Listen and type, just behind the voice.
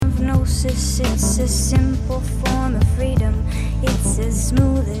osmosis. It's a simple form of freedom. It's as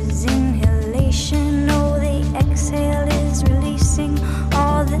smooth as inhalation. Oh, the exhale is releasing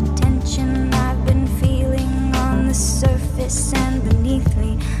all the tension I've been feeling on the surface and beneath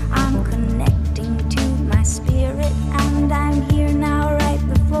me. I'm connecting to my spirit, and I'm here now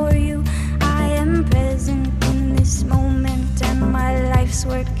right before you. I am present in this moment, and my life's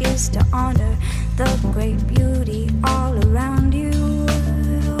work is to honor the great beauty all around you.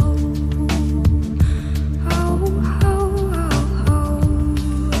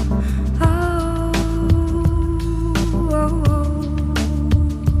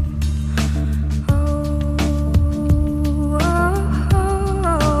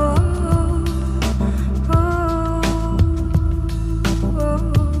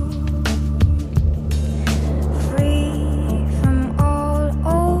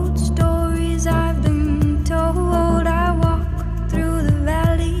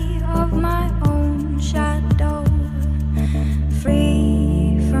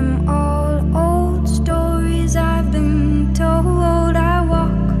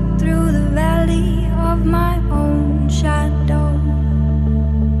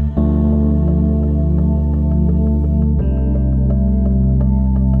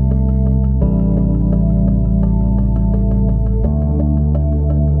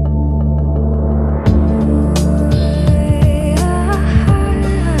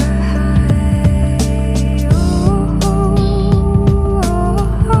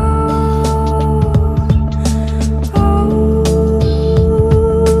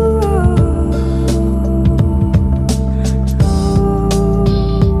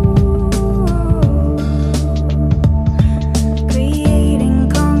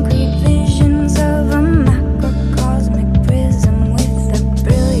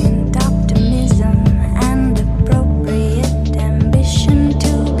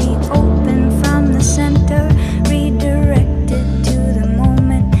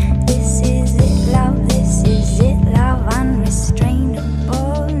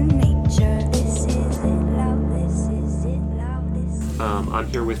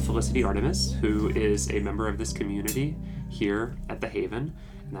 Artemis, who is a member of this community here at the Haven,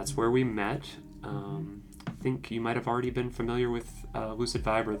 and that's where we met. I think you might have already been familiar with Lucid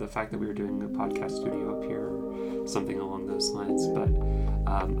Vibe, or the fact that we were doing a podcast studio up here, or something along those lines. But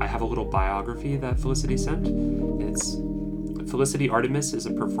I have a little biography that Felicity sent. Felicity Artemis is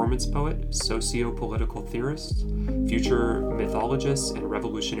a performance poet, socio-political theorist, future mythologist, and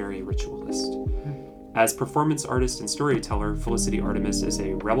revolutionary ritualist. As performance artist and storyteller, Felicity Artemis is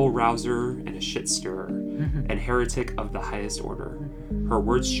a rebel-rouser and a shit-stirrer, and heretic of the highest order. Her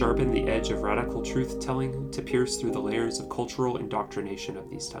words sharpen the edge of radical truth-telling to pierce through the layers of cultural indoctrination of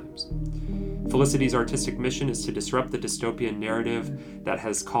these times. Felicity's artistic mission is to disrupt the dystopian narrative that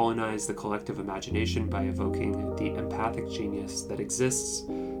has colonized the collective imagination by evoking the empathic genius that exists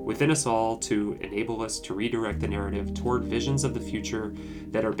within us all to enable us to redirect the narrative toward visions of the future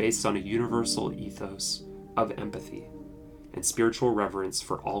that are based on a universal ethos of empathy and spiritual reverence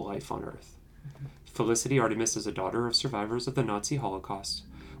for all life on Earth. Felicity Artemis is a daughter of survivors of the Nazi Holocaust,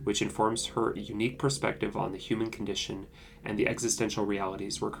 which informs her unique perspective on the human condition and the existential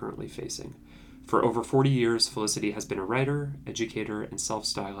realities we're currently facing. For over 40 years, Felicity has been a writer, educator, and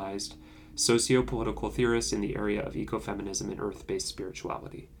self-stylized socio-political theorist in the area of ecofeminism and earth-based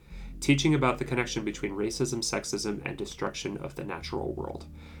spirituality, teaching about the connection between racism, sexism, and destruction of the natural world.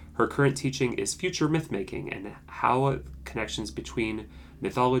 Her current teaching is future myth-making and how connections between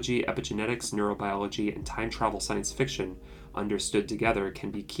mythology, epigenetics, neurobiology, and time travel science fiction understood together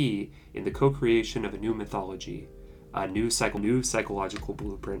can be key in the co-creation of a new mythology, a new psychological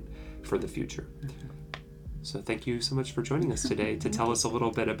blueprint for the future. So thank you so much for joining us today to tell us a little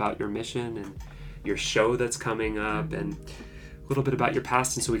bit about your mission and your show that's coming up, and a little bit about your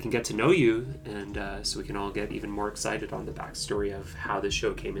past, and so we can get to know you, and so we can all get even more excited on the backstory of how the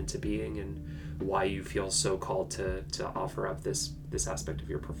show came into being and why you feel so called to offer up this aspect of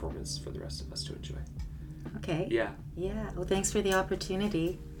your performance for the rest of us to enjoy. Okay. Yeah. Well, thanks for the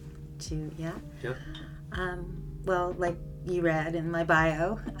opportunity to, Yep. Well, like you read in my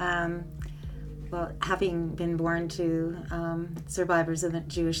bio, well, having been born to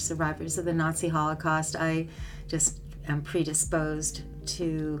Jewish survivors of the Nazi Holocaust, I just am predisposed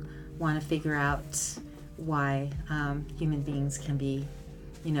to want to figure out why human beings can be,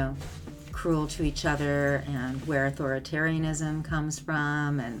 cruel to each other, and where authoritarianism comes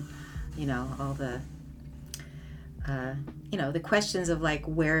from, and, all the, the questions of like,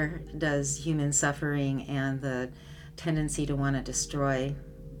 where does human suffering and the tendency to want to destroy,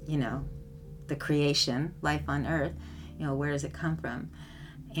 the creation, life on Earth, where does it come from?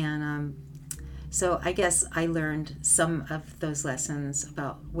 And so I guess I learned some of those lessons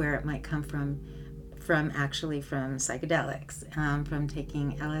about where it might come from psychedelics, from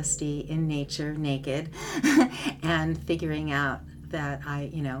taking LSD in nature naked and figuring out that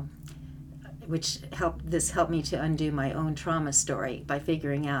which helped me to undo my own trauma story by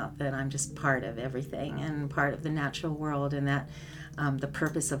figuring out that I'm just part of everything and part of the natural world, and that the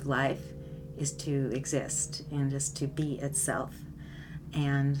purpose of life is to exist and just to be itself.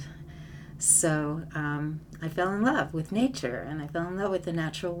 And so I fell in love with nature, and I fell in love with the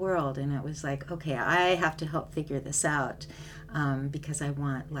natural world, and it was like, okay, I have to help figure this out, because I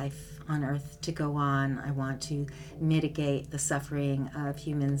want life on Earth to go on. I want to mitigate the suffering of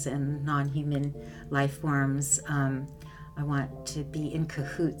humans and non-human life forms. I want to be in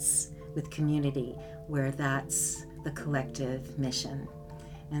cahoots with community, where that's the collective mission.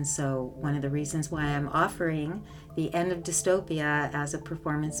 And so one of the reasons why I'm offering The End of Dystopia as a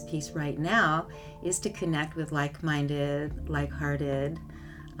performance piece right now is to connect with like-minded, like-hearted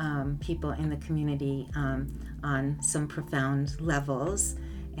people in the community on some profound levels,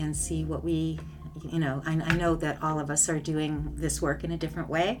 and see what we, I know that all of us are doing this work in a different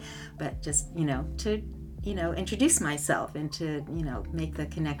way, but just, to introduce myself and to, make the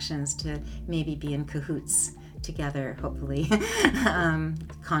connections to maybe be in cahoots together, hopefully,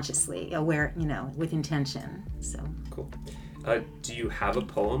 consciously, aware, with intention. So cool. Do you have a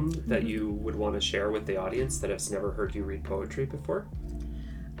poem that you would want to share with the audience that has never heard you read poetry before?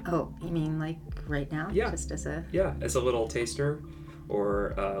 Oh, you mean like right now? Yeah. Just as a... Yeah, as a little taster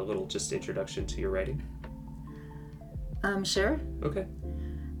or a little just introduction to your writing? Sure. Okay.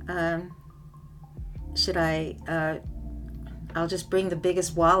 Should I... I'll just bring the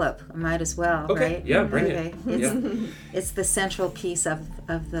biggest wallop. I might as well, okay. Right? Yeah, bring it. Yeah. It's the central piece of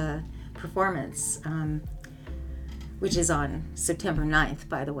the performance, which is on September 9th,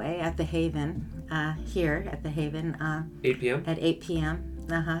 by the way, at the Haven, here at the Haven. 8 p.m.? At 8 p.m.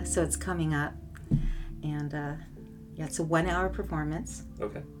 So it's coming up. And it's a 1-hour performance.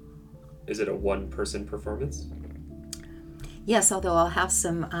 Okay. Is it a one-person performance? Yes, although I'll have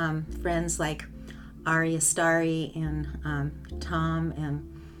some friends like Ari Astari and Tom, and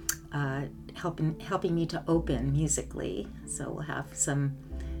helping me to open musically. So we'll have some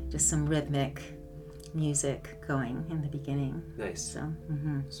rhythmic music going in the beginning. Nice. So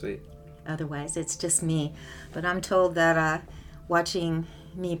Sweet. Otherwise, it's just me. But I'm told that watching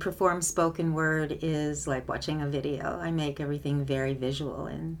me perform spoken word is like watching a video. I make everything very visual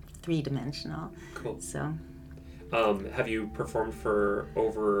and three-dimensional. Cool. So. Have you performed for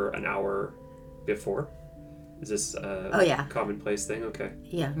over an hour before? Is this a commonplace thing? Okay.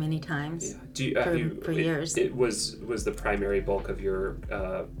 Yeah, many times. Yeah. For years. It was the primary bulk of your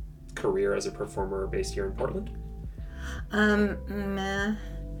career as a performer based here in Portland?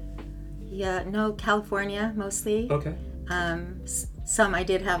 California mostly. Okay. Some I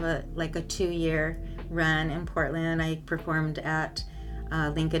did have a 2-year run in Portland. I performed at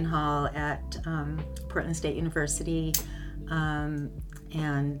Lincoln Hall at Portland State University,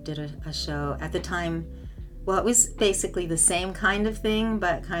 and did a show at the time. Well, it was basically the same kind of thing,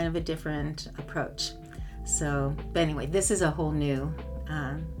 but kind of a different approach. So, but anyway, this is a whole new,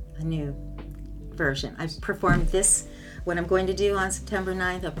 a new version. I've performed this, what I'm going to do on September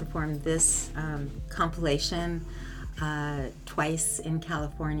 9th, I performed this compilation twice in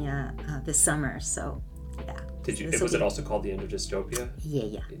California this summer, so yeah. Was it also called The End of Dystopia?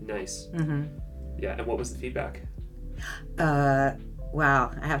 Yeah. Nice. Mm-hmm. Yeah, and what was the feedback?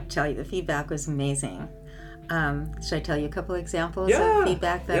 Wow, I have to tell you, the feedback was amazing. Should I tell you a couple examples of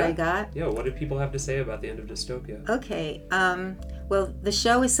feedback that I got? Yeah, what did people have to say about The End of Dystopia? Okay, well, the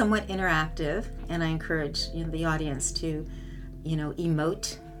show is somewhat interactive, and I encourage the audience to,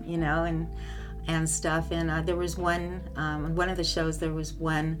 emote, and stuff. And there was one of the shows, there was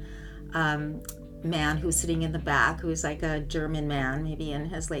one man who was sitting in the back, who was like a German man, maybe in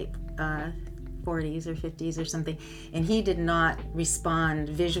his late 40s or 50s or something, and he did not respond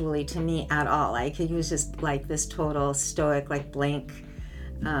visually to me at all. Like, he was just like this total stoic, like blank,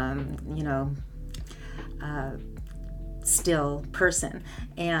 still person.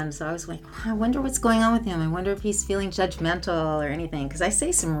 And so I was like, I wonder what's going on with him. I wonder if he's feeling judgmental or anything, because I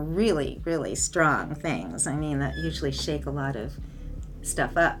say some really, really strong things. I mean, that usually shake a lot of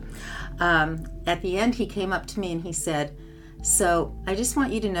stuff up. At the end, he came up to me and he said, "So I just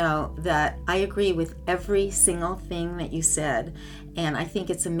want you to know that I agree with every single thing that you said, And I think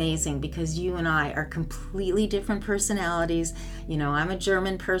it's amazing because you and I are completely different personalities. You know, I'm a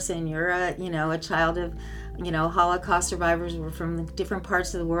German person. You're a child of, Holocaust survivors. We're from different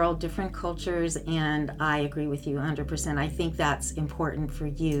parts of the world, different cultures, and I agree with you 100%. I think that's important for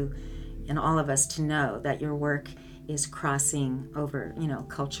you and all of us to know that your work is crossing over,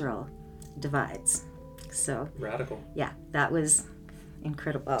 cultural divides. So radical. Yeah, that was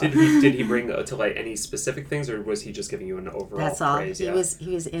incredible. Did he bring to light any specific things, or was he just giving you an overall That's all. praise? He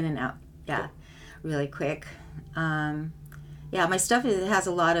was in and out. Yeah, really quick. My stuff has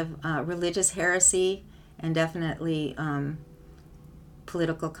a lot of religious heresy and definitely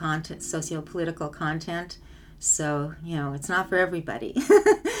political content, socio-political content. So, it's not for everybody.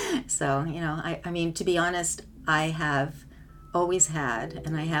 So, I mean, to be honest, I have always had,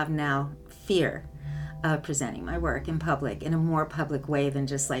 and I have now, fear of presenting my work in public in a more public way than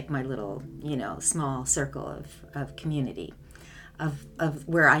just like my little, small circle of community, of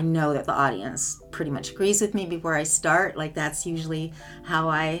where I know that the audience pretty much agrees with me before I start. Like that's usually how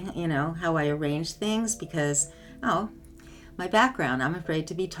I arrange things because, my background, I'm afraid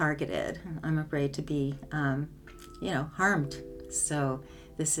to be targeted. I'm afraid to be, harmed. So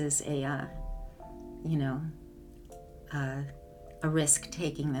this is a risk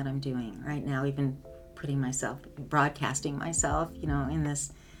taking that I'm doing right now, even broadcasting myself,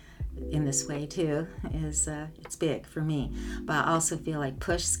 in this way too, is it's big for me. But I also feel like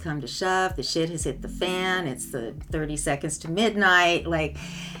push's come to shove, the shit has hit the fan, it's the 30 seconds to midnight,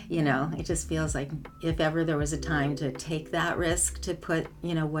 it just feels like if ever there was a time to take that risk, to put,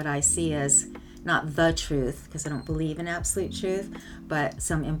 what I see as not the truth, because I don't believe in absolute truth, but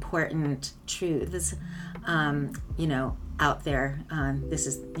some important truths, out there. This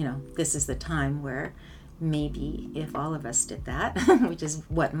is the time where maybe if all of us did that, which is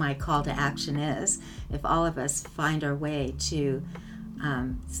what my call to action is, if all of us find our way to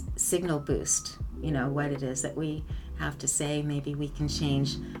signal boost, what it is that we have to say, maybe we can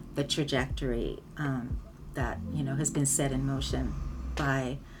change the trajectory that, has been set in motion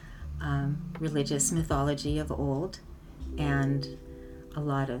by religious mythology of old and a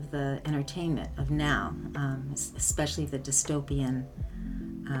lot of the entertainment of now, especially the dystopian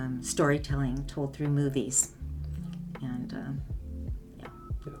storytelling told through movies. And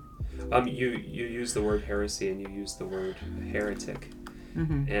you use the word heresy and you use the word heretic,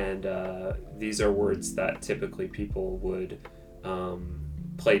 and these are words that typically people would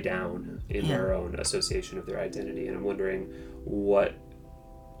play down in their own association of their identity. And I'm wondering what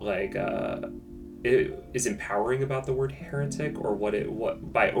is empowering about the word heretic, or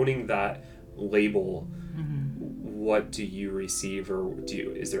what by owning that label, what do you receive, or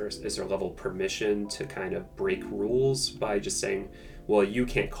is there a level of permission to kind of break rules by just saying, well, you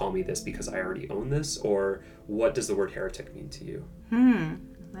can't call me this because I already own this? Or what does the word heretic mean to you?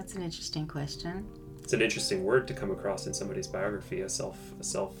 That's an interesting question. It's an interesting word to come across in somebody's biography, a self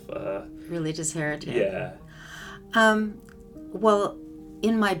religious heretic. Yeah. Well,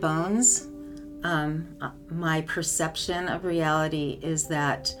 in my bones, my perception of reality is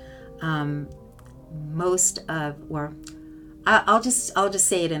that most of, or I'll just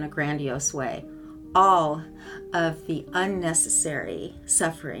say it in a grandiose way, all of the unnecessary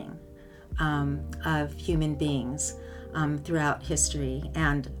suffering of human beings throughout history,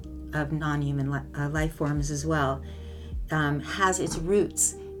 and of non-human life forms as well, has its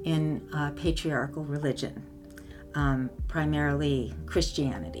roots in patriarchal religion. Primarily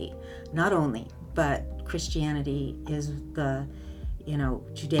Christianity, not only, but Christianity is the,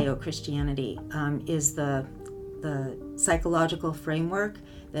 Judeo-Christianity is the psychological framework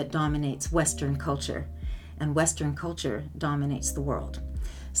that dominates Western culture, and Western culture dominates the world.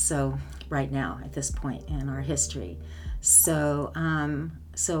 So right now, at this point in our history, so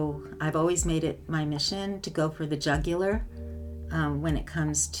I've always made it my mission to go for the jugular when it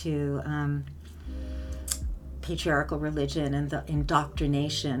comes to patriarchal religion and the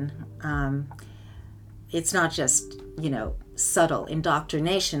indoctrination. It's not just, subtle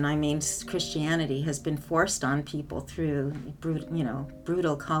indoctrination. I mean, Christianity has been forced on people through,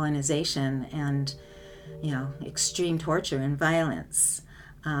 brutal colonization and, extreme torture and violence.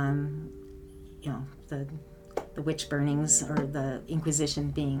 The witch burnings or the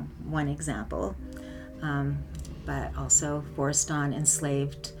Inquisition being one example, but also forced on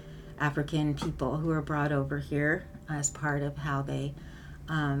enslaved African people who were brought over here as part of how they,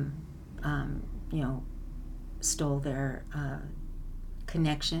 stole their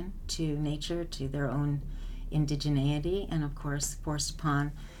connection to nature, to their own indigeneity, and of course forced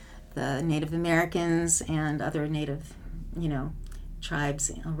upon the Native Americans and other Native,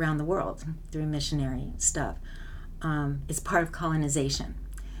 tribes around the world through missionary stuff. it's part of colonization,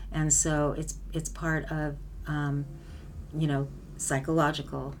 and so it's part of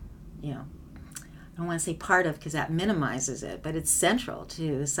psychological, I don't want to say part of because that minimizes it, but it's central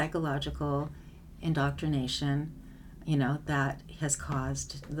to psychological indoctrination, that has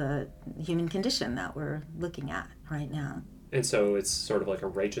caused the human condition that we're looking at right now. And so it's sort of like a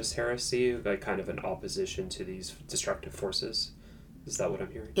righteous heresy, like kind of an opposition to these destructive forces. Is that what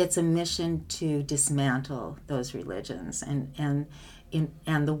I'm hearing? It's a mission to dismantle those religions, and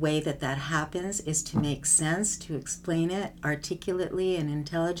the way that happens is to make sense, to explain it articulately and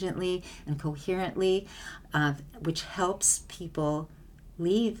intelligently and coherently, which helps people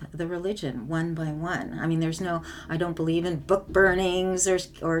leave the religion one by one. I mean, I don't believe in book burnings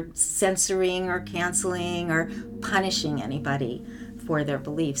or censoring or canceling or punishing anybody for their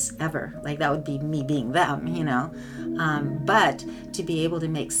beliefs ever. Like, that would be me being them, but to be able to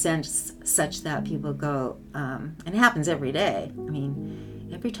make sense such that people go, and it happens every day. I mean,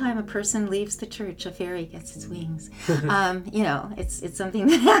 every time a person leaves the church, a fairy gets its wings. It's something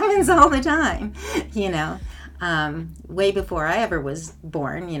that happens all the time, way before I ever was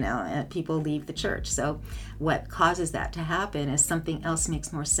born, people leave the church. So what causes that to happen is something else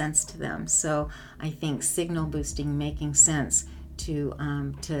makes more sense to them. So I think signal boosting, making sense to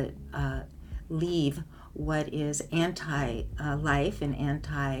leave what is anti-life and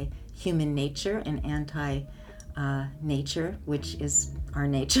anti-human nature and anti-nature, which is our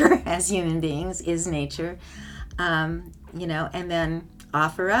nature as human beings, is nature, and then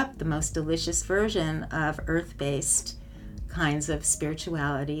offer up the most delicious version of earth-based kinds of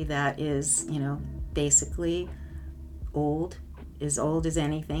spirituality that is, basically old as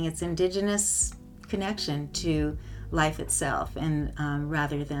anything. It's indigenous connection to life itself, and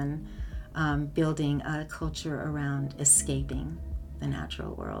rather than building a culture around escaping the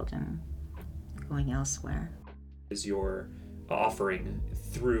natural world and going elsewhere. Is your offering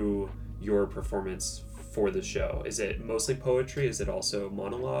through your performance for the show? Is it mostly poetry? Is it also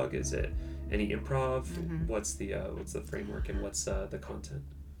monologue? Is it any improv? Mm-hmm. What's the framework, and what's the content?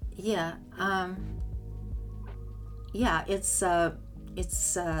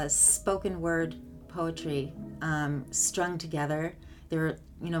 It's spoken word poetry, strung together. They're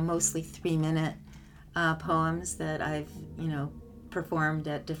mostly 3-minute poems that I've performed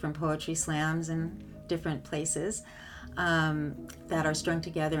at different poetry slams in different places, that are strung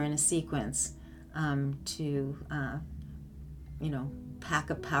together in a sequence to pack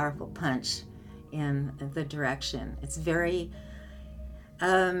a powerful punch in the direction. It's very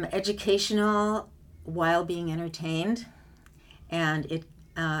educational while being entertained, and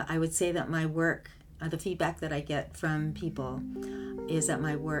I would say that my work, the feedback that I get from people is that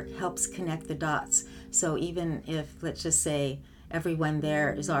my work helps connect the dots. So even if, let's just say, everyone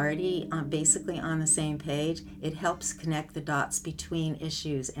there is already basically on the same page, it helps connect the dots between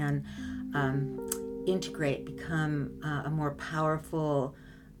issues and become a more powerful,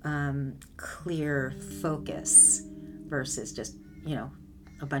 clear focus versus just,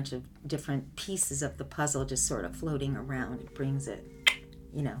 a bunch of different pieces of the puzzle just sort of floating around. It brings it,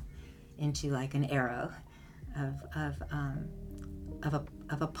 into like an arrow of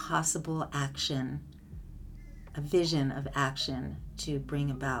a possible action, a vision of action to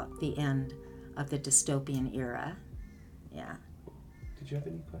bring about the end of the dystopian era. Yeah. Did you have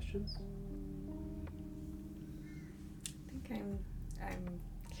any questions? I think I'm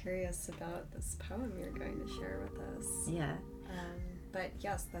curious about this poem you're going to share with us. Yeah. But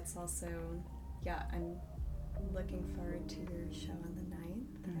yes, that's also, I'm looking forward to your show on the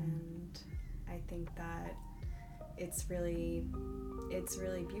 9th, and I think that it's really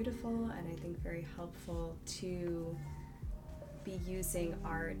beautiful, and I think very helpful to be using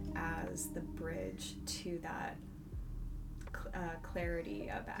art as the bridge to that clarity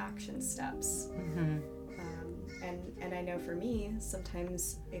of action steps. Mm-hmm. And I know for me,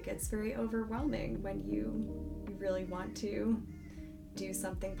 sometimes it gets very overwhelming when you really want to do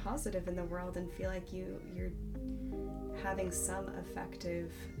something positive in the world and feel like you're having some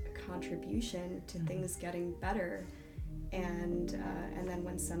effective contribution to things getting better, and then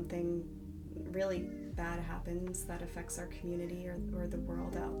when something really bad happens that affects our community or the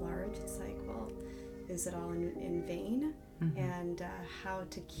world at large, it's like, well, is it all in vain? Mm-hmm. And how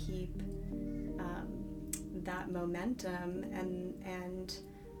to keep that momentum and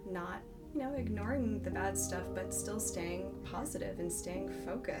not ignoring the bad stuff, but still staying positive and staying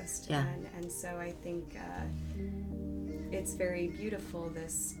focused. Yeah. And so I think it's very beautiful,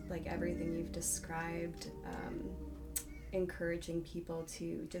 this, like, everything you've described, encouraging people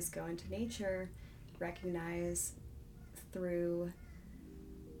to just go into nature, recognize through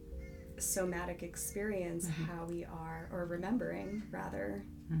somatic experience how we are, or remembering rather,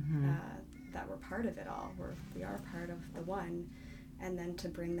 that we're part of it all. We are part of the one, and then to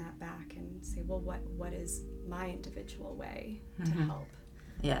bring that back and say, well, what is my individual way to help?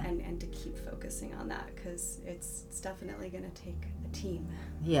 Yeah. And to keep focusing on that, because it's definitely going to take a team.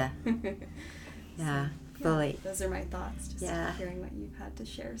 Yeah. Yeah. Fully. Those are my thoughts, just Yeah. hearing what you've had to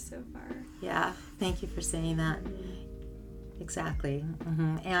share so far. Yeah. Thank you for saying that. Exactly.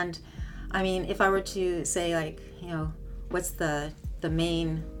 And I mean, if I were to say, like, what's the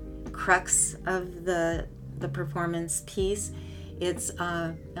main crux of the performance piece, it's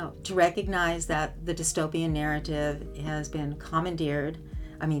to recognize that the dystopian narrative has been commandeered.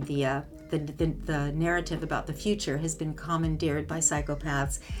 I mean, the narrative about the future has been commandeered by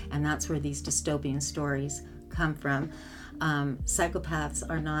psychopaths, and that's where these dystopian stories come from. Psychopaths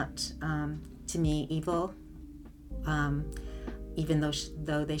are not, to me, evil, even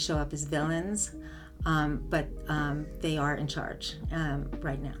though they show up as villains, but they are in charge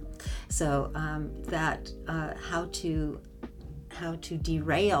right now. So how to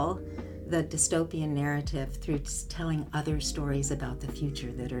derail the dystopian narrative through telling other stories about the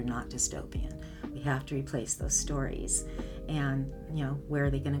future that are not dystopian. We have to replace those stories, and where are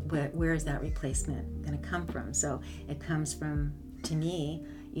they going to? Where is that replacement going to come from? So it comes from, to me,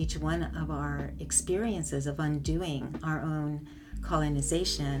 each one of our experiences of undoing our own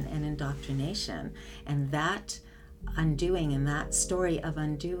colonization and indoctrination, and that undoing and that story of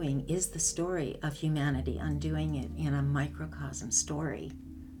undoing is the story of humanity, undoing it in a microcosm story.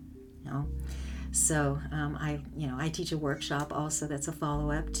 So I teach a workshop also that's a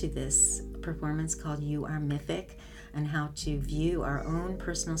follow-up to this performance called You Are Mythic, and how to view our own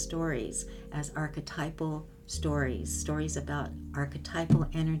personal stories as archetypal stories about archetypal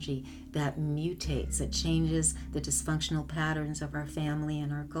energy that mutates, that changes the dysfunctional patterns of our family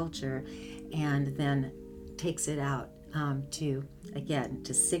and our culture, and then takes it out to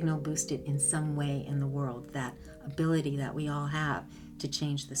signal boost it in some way in the world, that ability that we all have to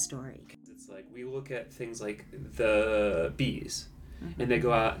change the story. It's like we look at things like the bees, and they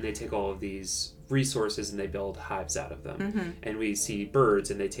go out and they take all of these resources and they build hives out of them. And we see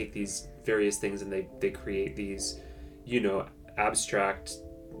birds and they take these various things and they create these, abstract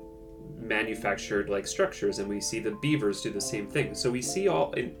manufactured like structures, and we see the beavers do the same thing. So we see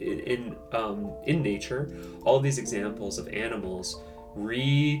all in nature all these examples of animals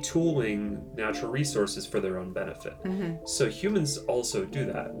retooling natural resources for their own benefit. So humans also do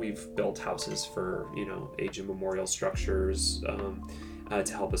that. We've built houses for age immemorial structures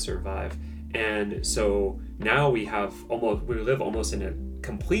to help us survive, and so now we live almost in a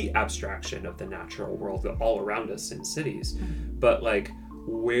complete abstraction of the natural world all around us in cities. But like,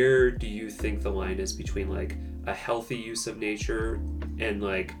 where do you think the line is between like a healthy use of nature and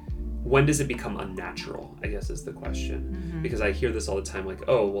like when does it become unnatural, I guess is the question. Because I hear this all the time, like,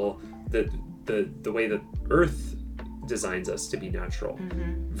 oh, well, the way that Earth designs us to be natural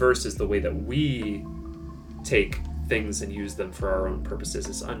versus the way that we take things and use them for our own purposes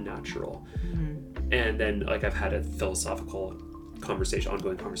is unnatural. And then like I've had a philosophical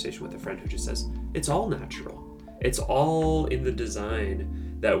ongoing conversation with a friend who just says, it's all natural. It's all in the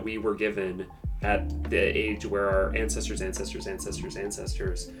design that we were given at the age where our ancestors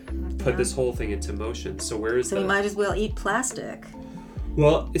put this whole thing into motion. So we might as well eat plastic.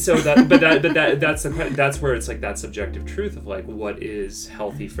 Well, so that's where it's like that subjective truth of like what is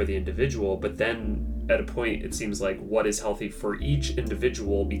healthy for the individual, but then at a point it seems like what is healthy for each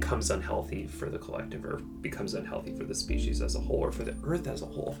individual becomes unhealthy for the collective, or becomes unhealthy for the species as a whole, or for the Earth as a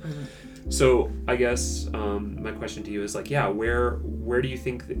whole. So I guess my question to you is like, where do you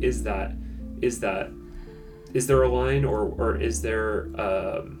think is there a line, or is there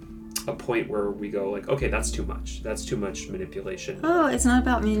a point where we go like, okay, that's too much manipulation? Oh, it's not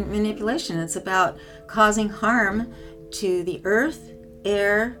about manipulation. It's about causing harm to the earth,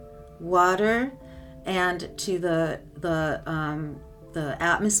 air, water, and to the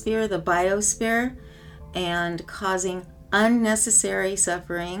atmosphere, the biosphere, and causing unnecessary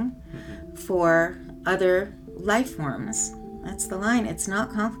suffering for other life forms. That's the line. It's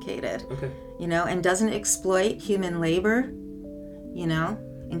not complicated. Okay. And doesn't exploit human labor,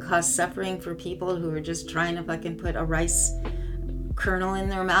 and cause suffering for people who are just trying to fucking put a rice kernel in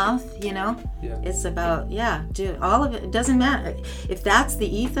their mouth, Yeah. It's about, do all of it. It doesn't matter. If that's the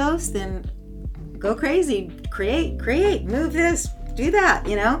ethos, then go crazy. Create, move this, do that,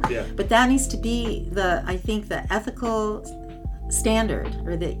 Yeah. But that needs to be the ethical standard,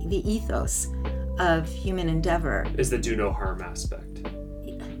 or the ethos of human endeavor. Is the do no harm aspect.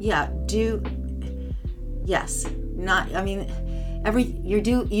 Yes. Not, you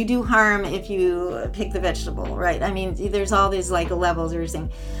do harm if you pick the vegetable, right? I mean, there's all these like levels you're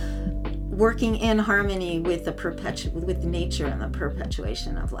saying. Working in harmony with with nature and the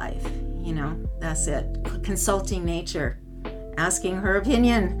perpetuation of life, you know, that's it. Consulting nature, asking her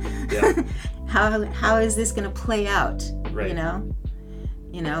opinion. Yeah. how is this going to play out? Right. You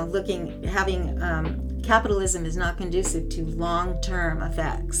know, having capitalism is not conducive to long-term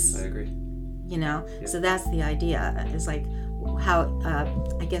effects. I agree. You know, Yeah. so that's the idea. Is like how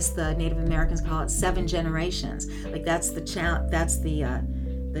I guess the Native Americans call it 7 generations. Like that's the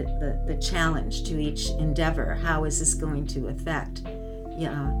challenge to each endeavor. How is this going to affect,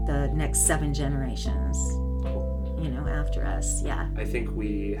 the next 7 generations? You know, after us. Yeah. I think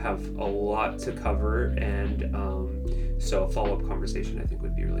we have a lot to cover, and so a follow-up conversation I think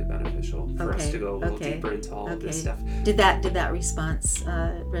would be really beneficial for us to go a little deeper into all of this stuff. Did that response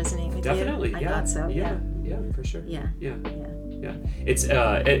resonate with Definitely, you? yeah. I thought so. Yeah, for sure. Yeah. Yeah. It's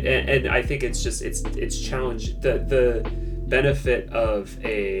and I think it's just it's challenge the benefit of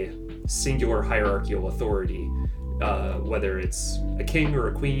a singular hierarchical authority, whether it's a king or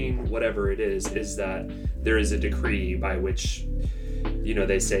a queen, whatever it is that there is a decree by which, you know,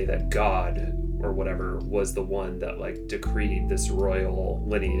 they say that God or whatever was the one that like decreed this royal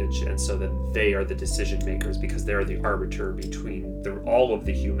lineage, and so then they are the decision makers because they're the arbiter between all of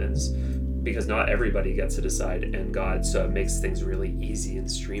the humans, because not everybody gets to decide, and God, so it makes things really easy and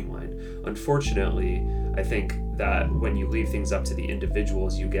streamlined. Unfortunately, I think that when you leave things up to the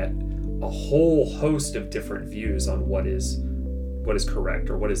individuals, you get a whole host of different views on what is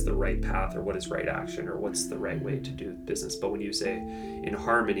correct, or what is the right path, or what is right action, or what's the right way to do business. But when you say in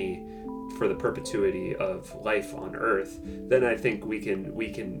harmony for the perpetuity of life on earth, then I think we can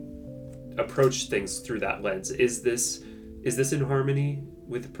approach things through that lens. Is this in harmony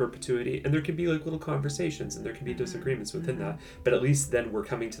with perpetuity? And there can be like little conversations, and there can be disagreements within that, but at least then we're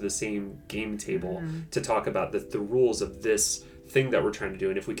coming to the same game table to talk about the rules of this thing that we're trying to do.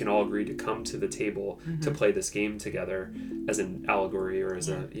 And if we can all agree to come to the table to play this game together as an allegory or as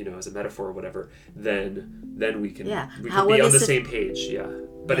a as a metaphor or whatever, then we can be on the same page.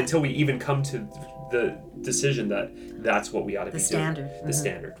 But until we even come to the decision that that's what we ought to be standard. doing, the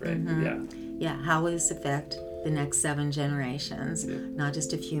standard, right? How will this affect the next 7 generations, not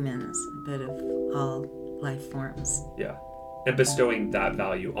just of humans but of all life forms? And bestowing that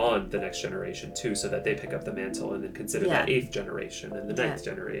value on the next generation too, so that they pick up the mantle and then consider that 8th generation and the 9th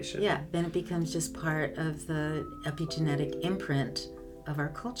generation. Then it becomes just part of the epigenetic imprint of our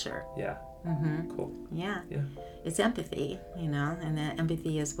culture. Cool. It's empathy, and that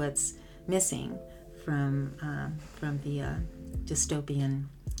empathy is what's missing from the dystopian,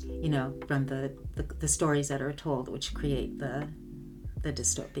 from the stories that are told, which create the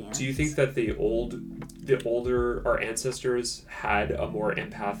dystopian. Do you think that the older our ancestors had a more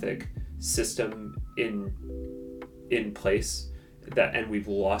empathic system in place, and we've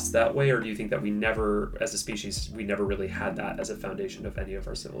lost that way, or do you think that we never, as a species, we never really had that as a foundation of any of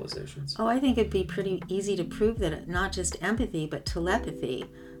our civilizations? I think it'd be pretty easy to prove that not just empathy but telepathy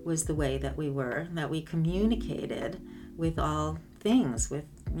was the way that we communicated with all things, with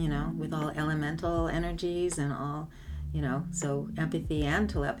all elemental energies and all, so empathy and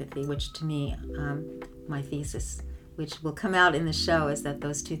telepathy, which to me, my thesis, which will come out in the show, is that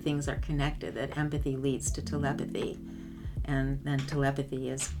those two things are connected, that empathy leads to telepathy, and then telepathy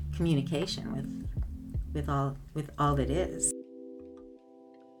is communication with all that is.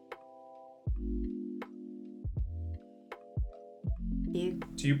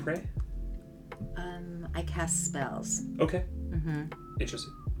 Do you pray? I cast spells. Okay.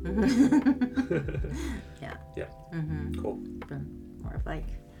 Interesting. Yeah. Cool. More of like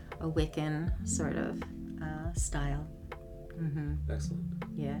a Wiccan sort of style. Excellent.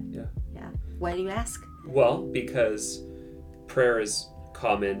 Yeah. Why do you ask? Well, because prayer is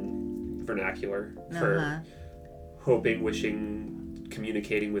common vernacular for hoping, wishing,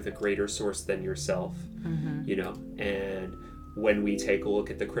 communicating with a greater source than yourself, and when we take a look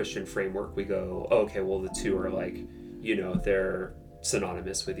at the Christian framework, we go, okay, well, the two are like, they're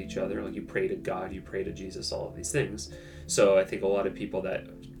synonymous with each other. Like, you pray to God, you pray to Jesus, all of these things. So I think a lot of people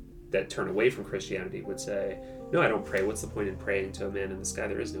that turn away from Christianity would say, no, I don't pray. What's the point in praying to a man in the sky?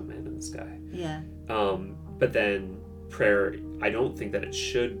 There is no man in the sky. Yeah. But then prayer, I don't think that it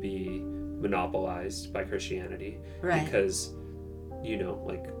should be monopolized by Christianity. Right. Because,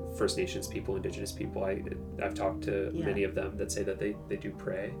 like First Nations people, Indigenous people, I've talked to many of them that say that they do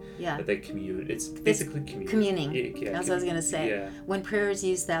pray. Yeah. That they commune. It's basically communing. Yeah, That's what I was going to say. Yeah. When prayer is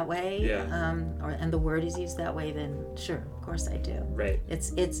used that way, and the word is used that way, then sure, of course I do. Right.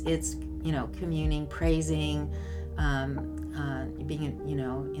 It's communing, praising, being,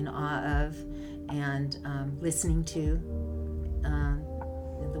 in awe of, and listening to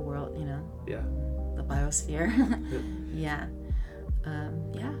the world, Yeah. the biosphere. Yeah.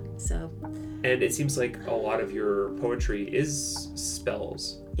 So. And it seems like a lot of your poetry is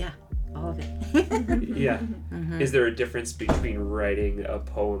spells. Yeah, all of it. Yeah. Mm-hmm. Is there a difference between writing a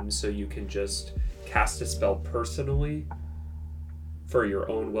poem so you can just cast a spell personally for your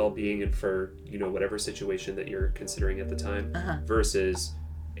own well-being and for, whatever situation that you're considering at the time, versus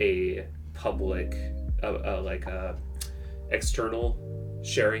a public, external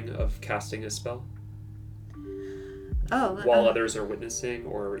sharing of casting a spell? While others are witnessing,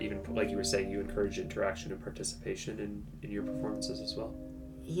 or even, like you were saying, you encourage interaction and participation in your performances as well?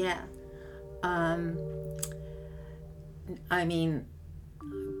 Yeah. I mean,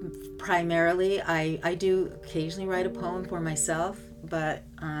 primarily, I do occasionally write a poem for myself, but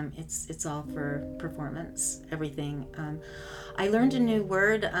it's all for performance, everything. I learned a new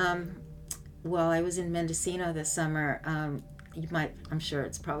word while I was in Mendocino this summer. I'm sure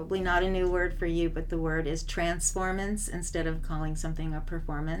it's probably not a new word for you, but the word is transformance. Instead of calling something a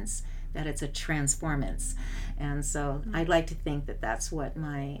performance, that it's a transformance. And so I'd like to think that that's what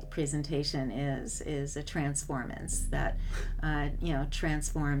my presentation is a transformance that,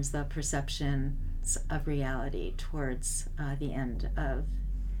 transforms the perception of reality towards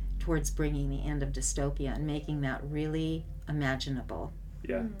towards bringing the end of dystopia and making that really imaginable.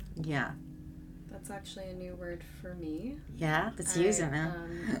 Yeah. Yeah. That's actually a new word for me. Yeah, let's use it now.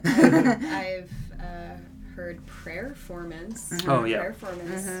 I've heard prayer-formance. Mm-hmm. Oh, yeah.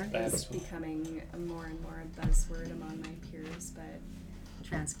 Prayer-formance is becoming more and more a buzzword among my peers, but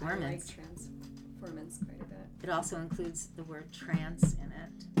Transformance. I like transformance quite a bit. It also includes the word trance in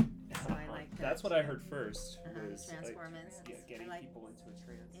it. So I like that. That's what I heard first. Was Transformance. getting I like people into a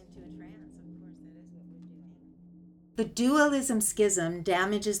trance. into a trance, of course, that is what we're doing. The dualism schism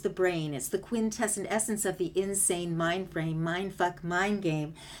damages the brain. It's the quintessent essence of the insane mind frame, mindfuck mind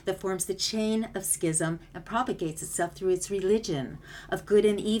game that forms the chain of schism and propagates itself through its religion of good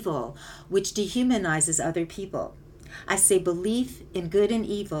and evil, which dehumanizes other people. I say belief in good and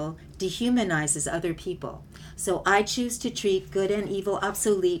evil dehumanizes other people. So I choose to treat good and evil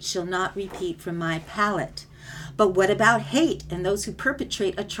obsolete shall not repeat from my palate. But what about hate and those who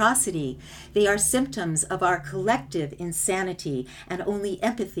perpetrate atrocity? They are symptoms of our collective insanity, and only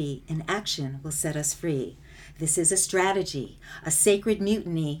empathy in action will set us free. This is a strategy, a sacred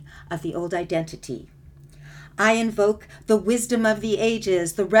mutiny of the old identity. I invoke the wisdom of the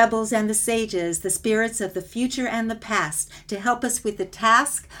ages, the rebels and the sages, the spirits of the future and the past, to help us with the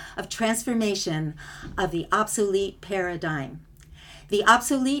task of transformation of the obsolete paradigm. The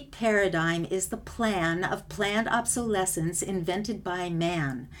obsolete paradigm is the plan of planned obsolescence invented by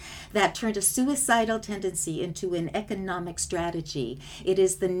man that turned a suicidal tendency into an economic strategy. It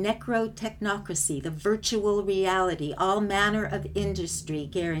is the necrotechnocracy, the virtual reality, all manner of industry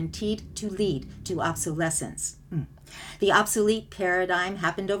guaranteed to lead to obsolescence. The obsolete paradigm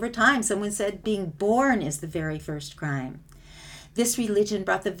happened over time. Someone said being born is the very first crime. This religion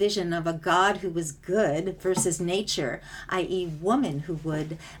brought the vision of a God who was good versus nature, i.e. woman who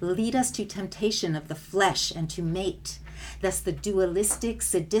would lead us to temptation of the flesh and to mate. Thus the dualistic,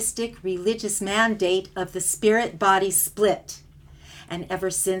 sadistic, religious mandate of the spirit-body split. And ever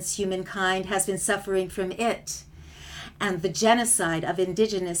since, humankind has been suffering from it. And the genocide of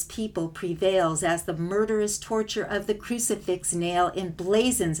indigenous people prevails as the murderous torture of the crucifix nail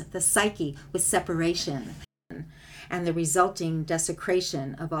emblazons the psyche with separation and the resulting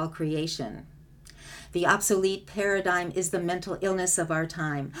desecration of all creation. The obsolete paradigm is the mental illness of our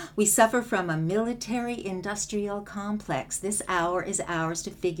time. We suffer from a military-industrial complex. This hour is ours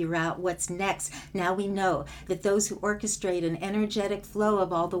to figure out what's next. Now we know that those who orchestrate an energetic flow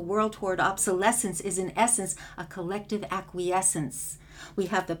of all the world toward obsolescence is in essence a collective acquiescence. We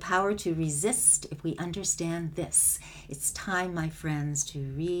have the power to resist if we understand this. It's time, my friends, to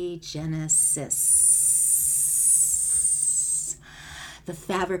regenesis. The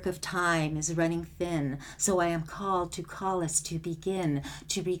fabric of time is running thin, so I am called to call us to begin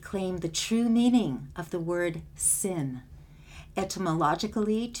to reclaim the true meaning of the word sin.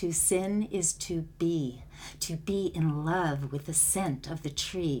 Etymologically, to sin is to be in love with the scent of the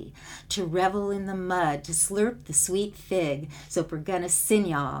tree, to revel in the mud, to slurp the sweet fig. So if we're gonna sin,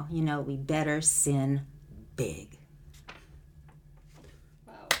 y'all, we better sin big.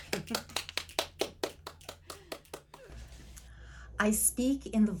 Wow. I speak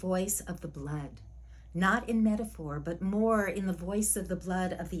in the voice of the blood, not in metaphor, but more in the voice of the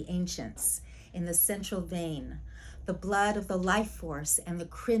blood of the ancients. in the central vein. The blood of the life force and the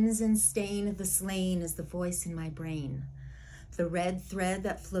crimson stain of the slain is the voice in my brain. The red thread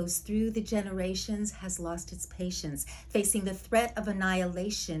that flows through the generations has lost its patience. Facing the threat of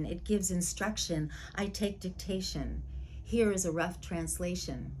annihilation, it gives instruction. I take dictation. Here is a rough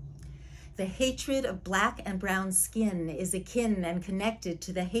translation. The hatred of black and brown skin is akin and connected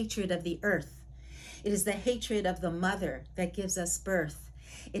to the hatred of the earth. It is the hatred of the mother that gives us birth.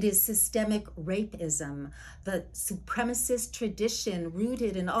 It is systemic rapeism, the supremacist tradition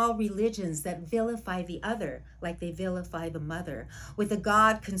rooted in all religions that vilify the other like they vilify the mother, with a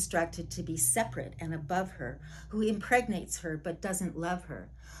God constructed to be separate and above her, who impregnates her but doesn't love her,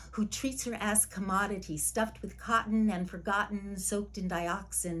 who treats her as commodity, stuffed with cotton and forgotten, soaked in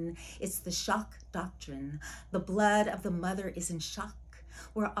dioxin. It's the shock doctrine. The blood of the mother is in shock.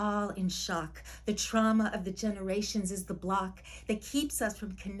 We're all in shock. The trauma of the generations is the block that keeps us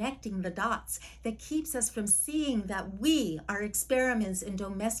from connecting the dots, that keeps us from seeing that we are experiments in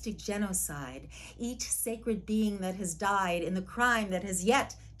domestic genocide, each sacred being that has died in the crime that has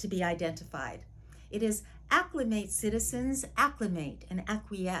yet to be identified. It is acclimate, citizens, acclimate and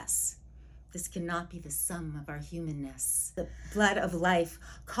acquiesce. This cannot be the sum of our humanness. The blood of life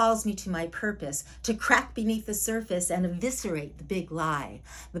calls me to my purpose, to crack beneath the surface and eviscerate the big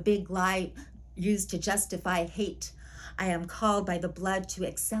lie used to justify hate. I am called by the blood to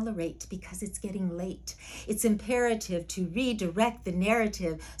accelerate because it's getting late. It's imperative to redirect the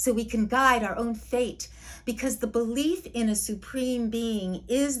narrative so we can guide our own fate, because the belief in a supreme being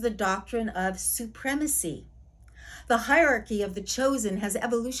is the doctrine of supremacy. The hierarchy of the chosen has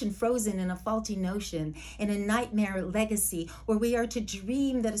evolution frozen in a faulty notion, in a nightmare legacy where we are to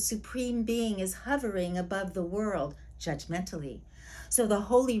dream that a supreme being is hovering above the world judgmentally, so the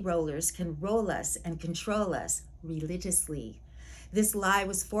holy rollers can roll us and control us religiously. This lie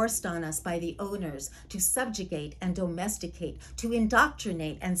was forced on us by the owners to subjugate and domesticate, to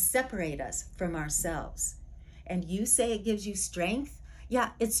indoctrinate and separate us from ourselves. And you say it gives you strength?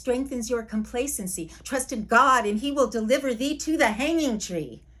 Yeah, it strengthens your complacency. Trust in God and he will deliver thee to the hanging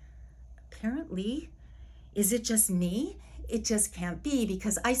tree. Apparently, is it just me? It just can't be,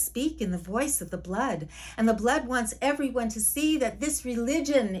 because I speak in the voice of the blood, and the blood wants everyone to see that this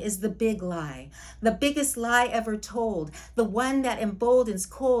religion is the big lie, the biggest lie ever told, the one that emboldens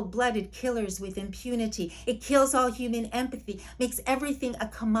cold-blooded killers with impunity. It kills all human empathy, makes everything a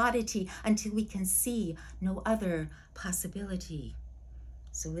commodity until we can see no other possibility.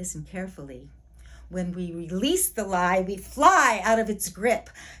 So listen carefully. When we release the lie, we fly out of its grip,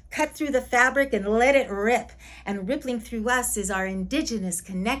 cut through the fabric and let it rip. And rippling through us is our indigenous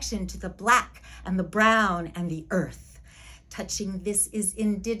connection to the black and the brown and the earth. Touching this is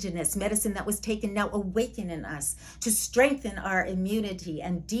indigenous medicine that was taken, now awaken in us to strengthen our immunity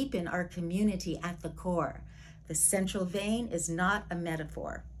and deepen our community at the core. The central vein is not a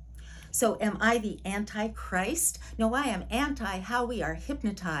metaphor. So am I the Antichrist? No, I am anti how we are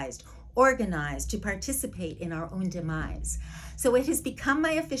hypnotized, organized to participate in our own demise. So it has become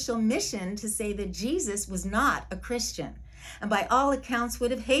my official mission to say that Jesus was not a Christian, and by all accounts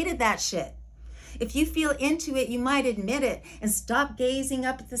would have hated that shit. If you feel into it, you might admit it and stop gazing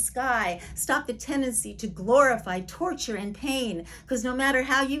up at the sky. Stop the tendency to glorify torture and pain, because no matter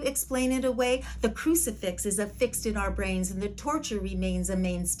how you explain it away, the crucifix is affixed in our brains and the torture remains a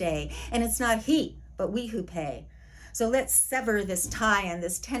mainstay. And it's not he, but we who pay. So let's sever this tie and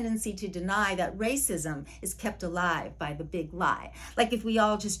this tendency to deny that racism is kept alive by the big lie. Like if we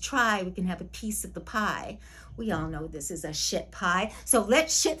all just try, we can have a piece of the pie. We all know this is a shit pie. So let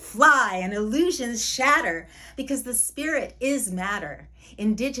shit fly and illusions shatter, because the spirit is matter.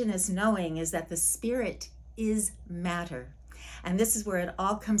 Indigenous knowing is that the spirit is matter. And this is where it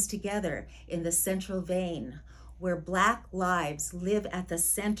all comes together in the central vein, where Black lives live at the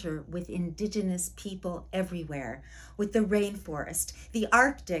center with indigenous people everywhere, with the rainforest, the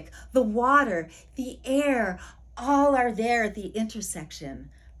Arctic, the water, the air, all are there at the intersection.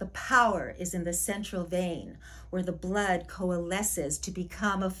 The power is in the central vein, where the blood coalesces to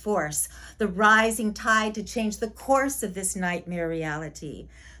become a force, the rising tide to change the course of this nightmare reality.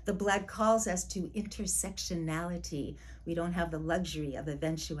 The blood calls us to intersectionality. We don't have the luxury of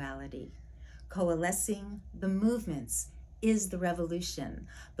eventuality. Coalescing the movements is the revolution,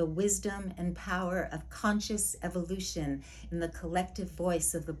 the wisdom and power of conscious evolution in the collective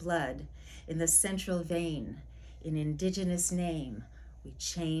voice of the blood, in the central vein, in indigenous name. We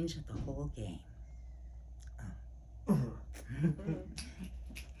change the whole game.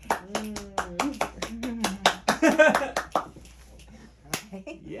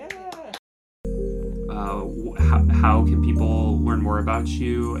 Yeah. How can people learn more about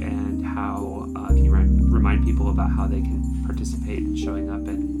you, and how can you remind people about how they can participate in showing up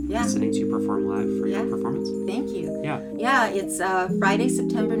and listening to you perform live for your performance? Thank you. Yeah, it's Friday,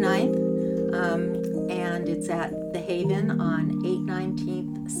 September 9th, and it's at The Haven on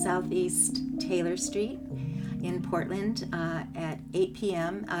 819th Southeast Taylor Street in Portland at 8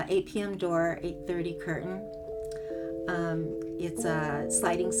 p.m. 8 p.m. door, 8:30 curtain. It's a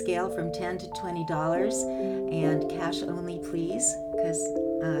sliding scale from $10 to $20, and cash only, please, because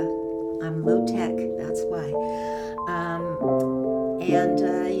I'm low tech. That's why.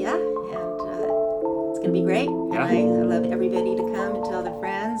 It's gonna be great. Yeah. And I love everybody to come and tell their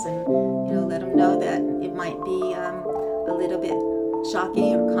friends, and let them know that it might be a little bit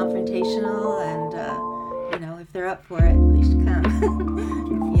shocking or confrontational, and if they're up for it, they should come.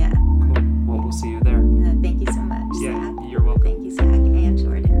 Yeah. Cool. Well, we'll see you there. Thank you so much, Yeah, Zach. you're welcome. Thank you, Zach and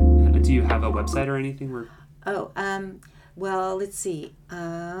Jordan. Do you have a website or anything? Well, let's see.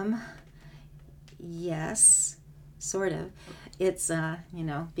 Yes, sort of. It's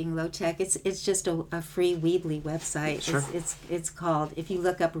being low tech. It's just a free Weebly website. Sure. It's called, if you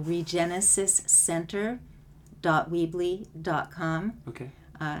look up regenesiscenter.weebly.com. Okay.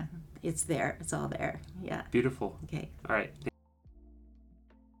 It's there. It's all there. Yeah. Beautiful. Okay. All right.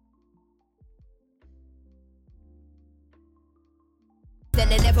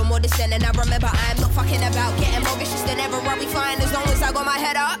 Then and never more descending. I remember I'm not fucking about getting more vicious than ever. I'll be fine as long as I got my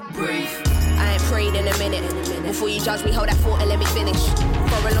head up. Breathe. I ain't prayed in a minute. Before you judge me, hold that thought and let me finish.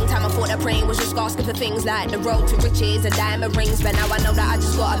 For a long time I thought that praying was just asking for things like the road to riches and diamond rings. But now I know that I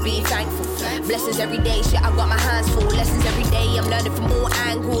just gotta be thankful. Blessings every day, shit, I've got my hands full. Lessons every day, I'm learning from all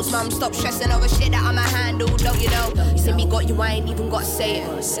angles. Mum, stop stressing over shit that I'ma handle. Don't you know? You see me got you, I ain't even gotta say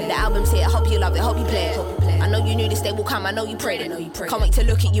it. The album's here, I hope you love it, hope you play it. I know you knew this day will come, I know you prayed it. Can't wait to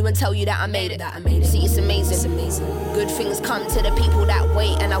look at you and tell you that I made it. See, it's amazing. Good things come to the people that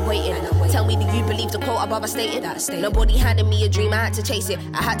wait, and I waited. Tell me, do you believe the quote above I stated? Nobody handed me a dream, I had to chase it.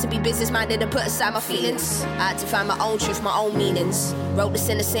 I had to be business-minded and put aside my feelings. I had to find my own truth, my own meanings. Wrote this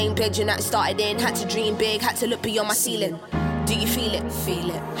in the same bedroom that it started in. Had to dream big, had to look beyond my ceiling. Do you feel it? Feel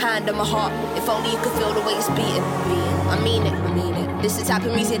it. Hand on my heart, if only you could feel the way it's beating. I mean it. This the type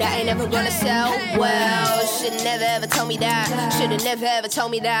of music that ain't never gonna sell well. Should never ever tell me that. Should've never ever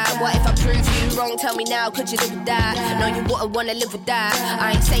told me that. What if I prove you wrong? Tell me now, could you live with that? No, you wouldn't wanna live with that.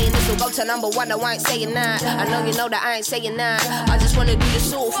 I ain't saying this will go to number one, no, I ain't saying that. I know you know that I ain't saying that. I just wanna do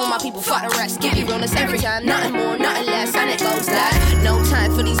this all for my people, fuck the rest. Give you realness every time, nothing more, nothing less. And it goes like, no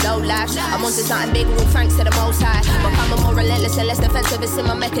time for these low lives. I'm onto something big, all thanks to the most high. Becoming more relentless and less defensive, it's in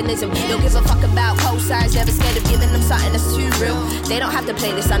my mechanism. Don't give a fuck about cosigns, never scared of giving them something that's too real. They don't have to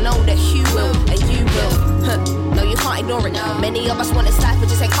play this, I know that you will, and you will. No, you can't ignore it now. Many of us want this life, but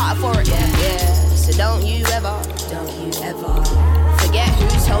just ain't caught for it. Yeah. So don't you ever forget who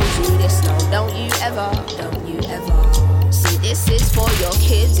told you this. No, don't you ever. See, this is for your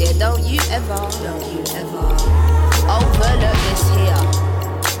kids, yeah. Don't you ever overlook this here.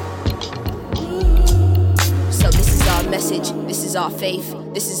 So this is our message, this is our faith,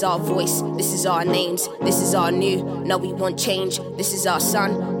 this is our voice, this is our names, this is our new. No, we want change. This is our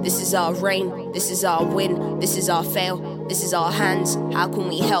sun, this is our rain, this is our win, this is our fail, this is our hands. How can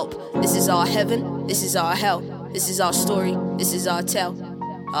we help? This is our heaven, this is our hell, this is our story, this is our tell.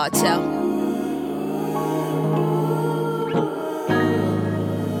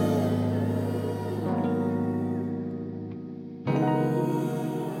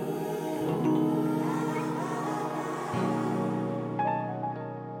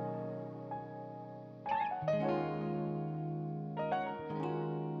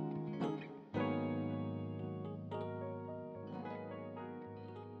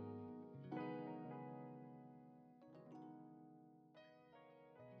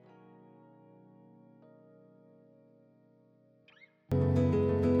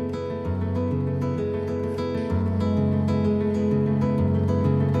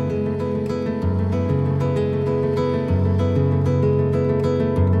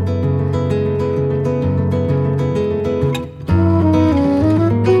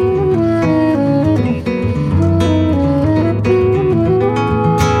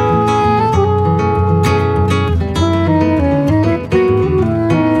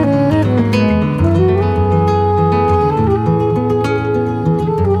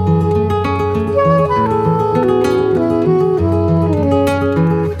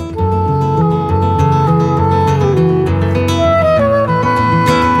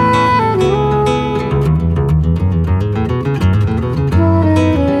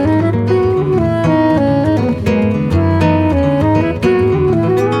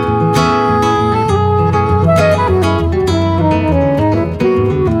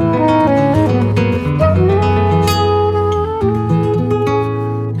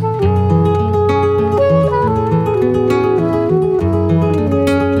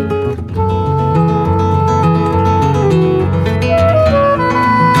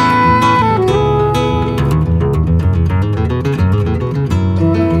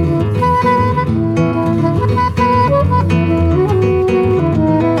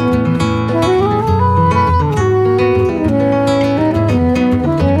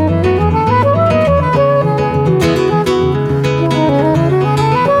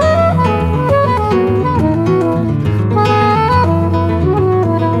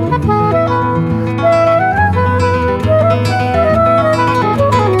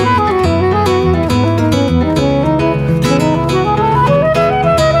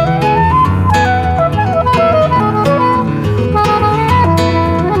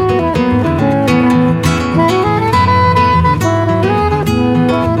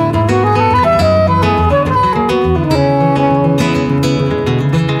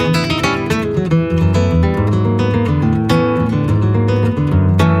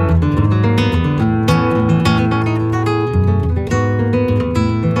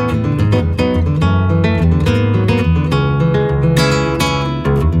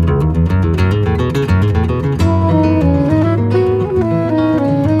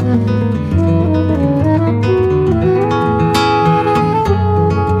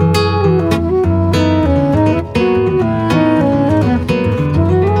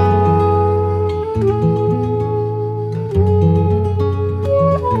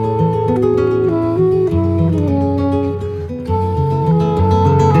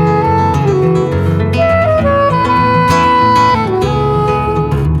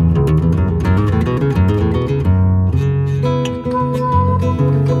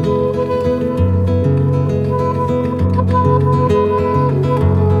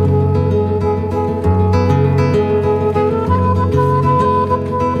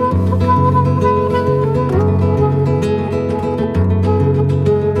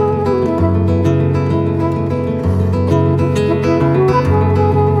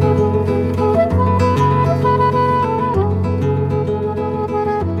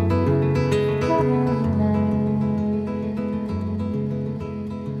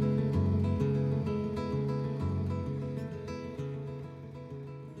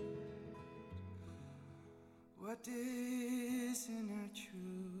 What is inner truth?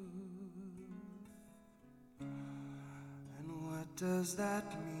 And what does that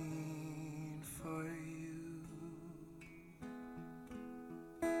mean for you?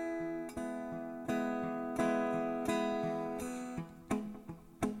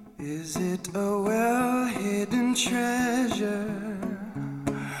 Is it a well-hidden treasure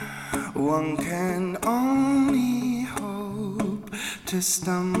one can only hope to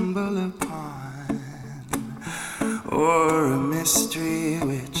stumble upon, or a mystery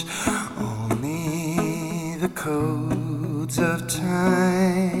which only the codes of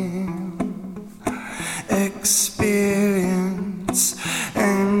time, experience,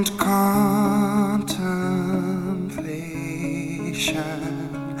 and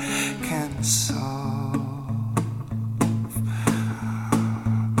contemplation can solve?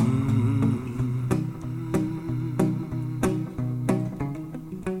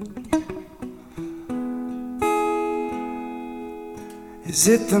 Is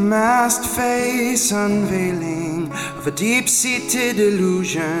it the masked face unveiling of a deep-seated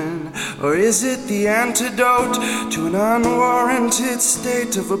illusion? Or is it the antidote to an unwarranted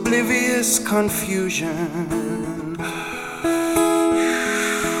state of oblivious confusion?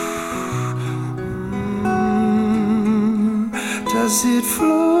 Does it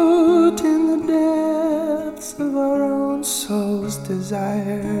float in the depths of our own soul's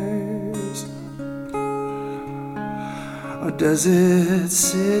desires? Or does it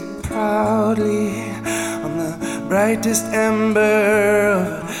sit proudly on the brightest ember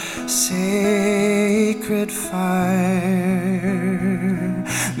of a sacred fire?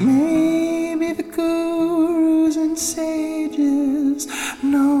 Maybe the gurus and sages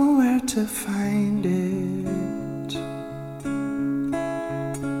know where to find it.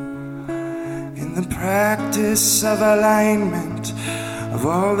 In the practice of alignment of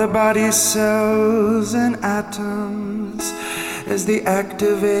all the body's cells and atoms as they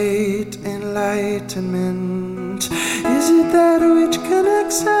activate enlightenment. Is it that which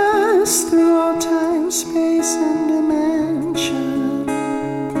connects us through all time, space, and dimension?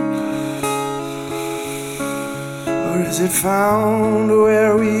 Or is it found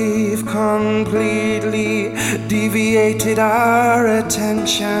where we've completely deviated our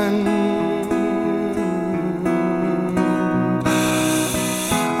attention?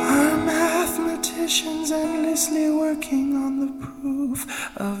 Endlessly working on the proof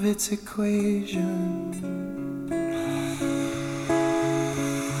of its equation.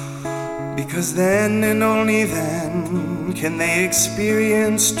 Because then and only then can they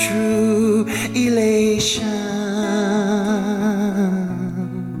experience true elation.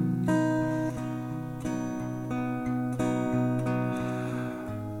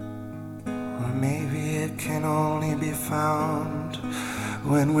 Or maybe it can only be found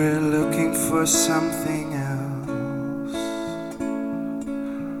when we're looking for something else,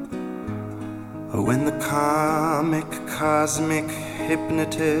 or when the cosmic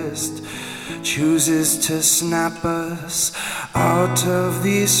hypnotist chooses to snap us out of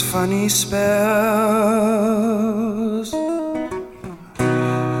these funny spells.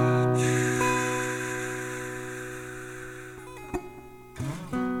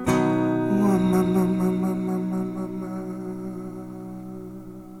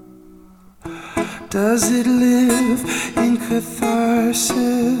 Does it live in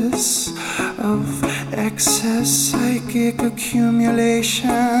catharsis of excess psychic accumulation?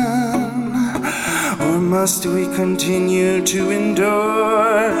 Or must we continue to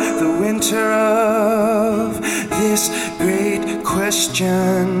endure the winter of this great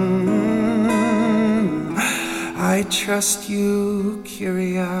question? I trust you,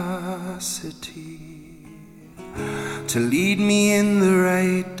 curiosity, to lead me in the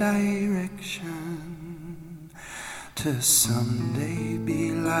right direction, to someday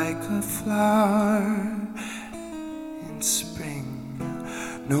be like a flower in spring,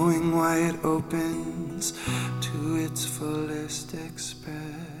 knowing why it opens to its fullest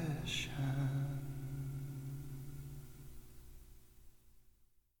expression.